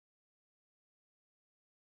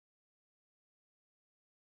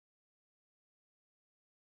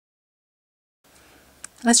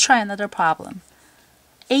Let's try another problem.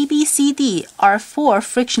 A, B, C, D are 4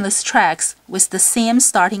 frictionless tracks with the same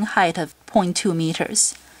starting height of 0.2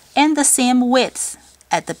 meters and the same width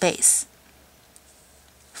at the base.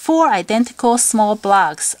 4 identical small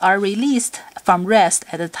blocks are released from rest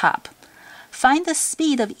at the top. Find the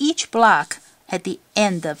speed of each block at the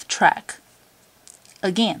end of track.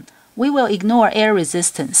 Again, we will ignore air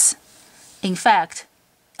resistance. In fact,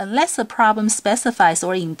 unless a problem specifies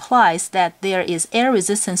or implies that there is air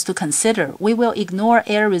resistance to consider, we will ignore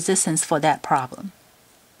air resistance for that problem.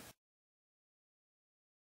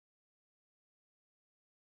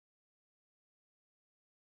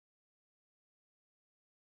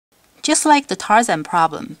 Just like the Tarzan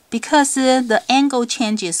problem, because the angle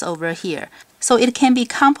changes over here, so it can be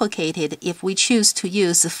complicated if we choose to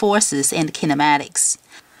use forces and kinematics.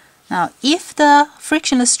 Now, if the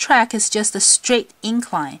frictionless track is just a straight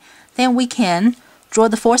incline, then we can draw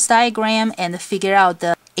the force diagram and figure out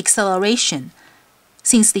the acceleration.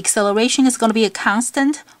 Since the acceleration is going to be a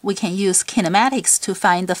constant, we can use kinematics to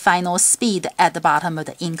find the final speed at the bottom of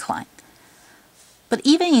the incline. But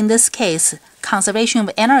even in this case, conservation of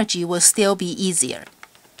energy will still be easier.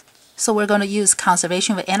 So we're going to use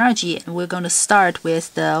conservation of energy, and we're going to start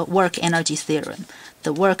with the work energy theorem.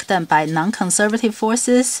 The work done by non-conservative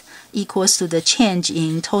forces equals to the change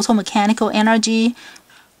in total mechanical energy.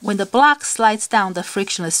 When the block slides down the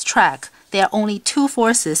frictionless track, there are only 2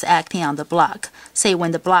 forces acting on the block. Say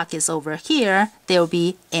when the block is over here, there will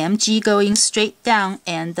be mg going straight down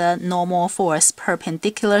and the normal force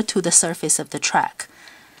perpendicular to the surface of the track.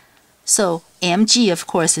 So mg, of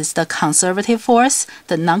course, is the conservative force.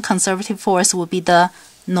 The non-conservative force will be the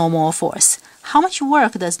normal force. How much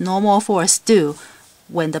work does normal force do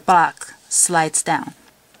when the block slides down?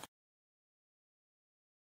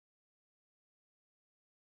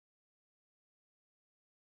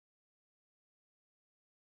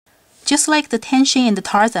 Just like the tension in the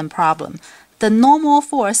Tarzan problem, the normal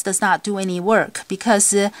force does not do any work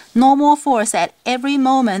because normal force at every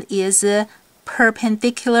moment is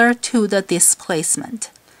perpendicular to the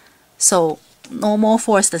displacement. So normal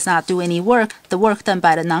force does not do any work. The work done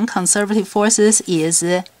by the non-conservative forces is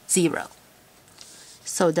 0.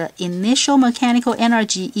 So the initial mechanical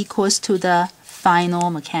energy equals to the final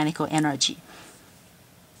mechanical energy.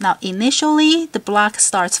 Now initially the block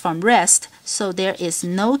starts from rest, so there is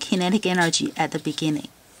no kinetic energy at the beginning.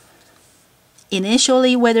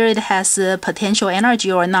 Initially, whether it has potential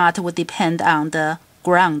energy or not would depend on the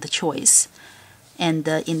ground choice. And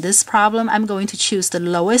in this problem, I'm going to choose the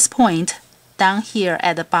lowest point down here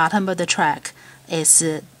at the bottom of the track is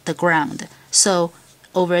the ground. So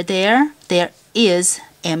over there, there is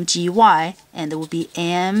mgy, and it will be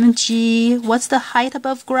mg. What's the height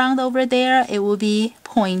above ground over there? It will be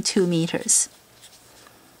 0.2 meters.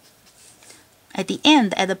 At the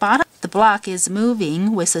end, at the bottom, the block is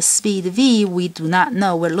moving with a speed v. We do not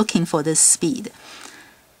know. We're looking for this speed.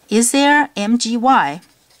 Is there mgy?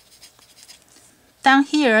 Down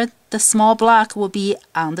here, the small block will be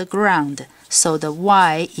on the ground, so the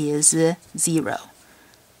y is 0.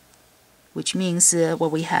 Which means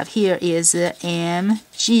what we have here is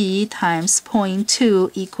mg times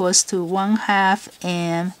 0.2 equals to 1/2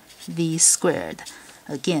 mv squared.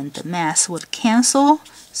 Again, the mass would cancel,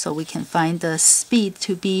 so we can find the speed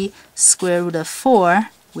to be square root of 4,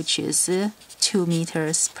 which is 2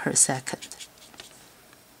 meters per second.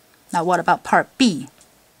 Now what about part B?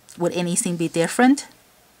 Would anything be different?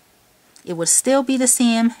 It would still be the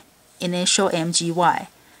same initial mgy.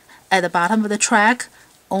 At the bottom of the track,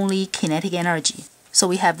 only kinetic energy. So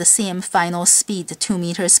we have the same final speed, 2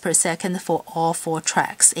 meters per second for all 4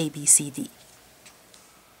 tracks, A, B, C, D.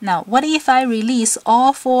 Now, what if I release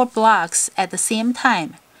all 4 blocks at the same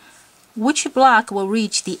time? Which block will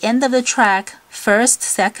reach the end of the track first,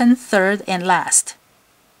 second, third, and last?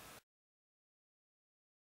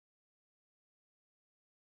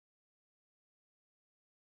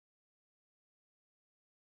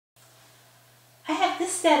 I have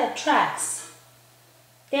this set of tracks.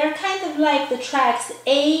 They're kind of like the tracks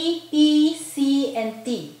A, B, C, and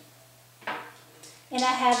D. And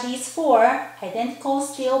I have these 4 identical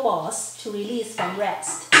steel balls to release from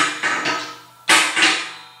rest.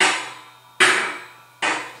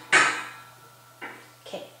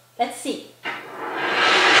 Okay, let's see.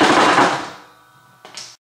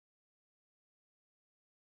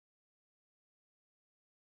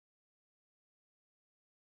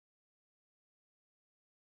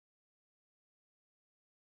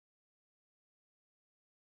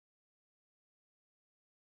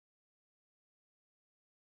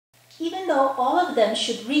 Even though all of them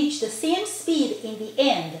should reach the same speed in the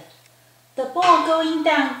end, the ball going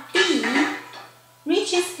down D reaches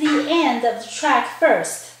reaches the end of the track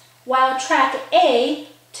first, while track A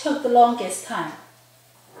took the longest time.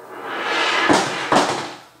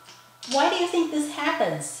 Why do you think this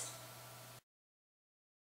happens?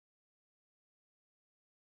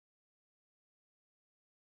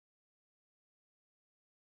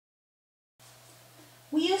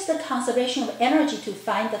 We use the conservation of energy to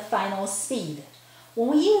find the final speed. When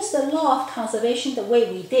we use the law of conservation the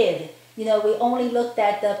way we did, we only looked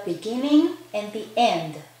at the beginning and the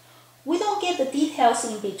end. We don't get the details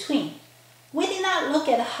in between. We did not look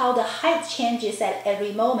at how the height changes at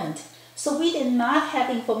every moment, so we did not have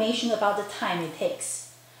information about the time it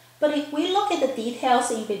takes. But if we look at the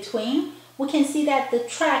details in between, we can see that the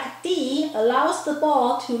track D allows the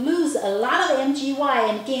ball to lose a lot of mgy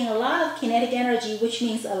and gain a lot of kinetic energy, which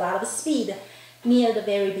means a lot of speed near the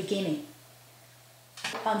very beginning.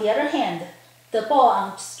 On the other hand, the ball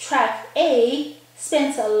on track A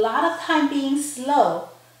spends a lot of time being slow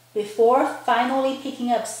before finally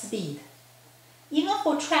picking up speed. Even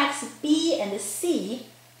for tracks B and C,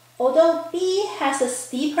 although B has a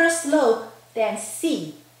steeper slope than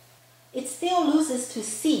C, it still loses to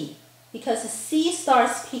C because C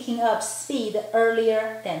starts picking up speed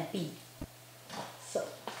earlier than B. So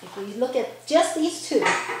if we look at just these two,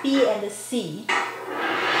 B and C,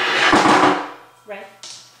 right?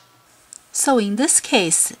 So in this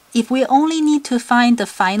case, if we only need to find the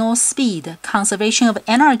final speed, conservation of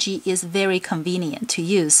energy is very convenient to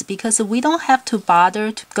use because we don't have to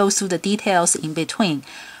bother to go through the details in between.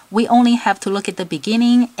 We only have to look at the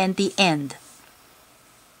beginning and the end.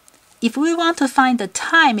 If we want to find the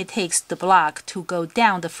time it takes the block to go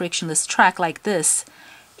down the frictionless track like this,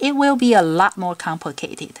 it will be a lot more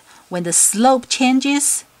complicated. When the slope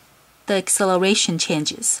changes, the acceleration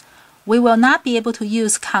changes. We will not be able to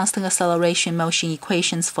use constant acceleration motion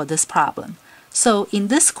equations for this problem. So in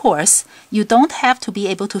this course, you don't have to be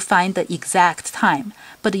able to find the exact time,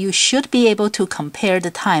 but you should be able to compare the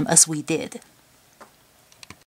time as we did.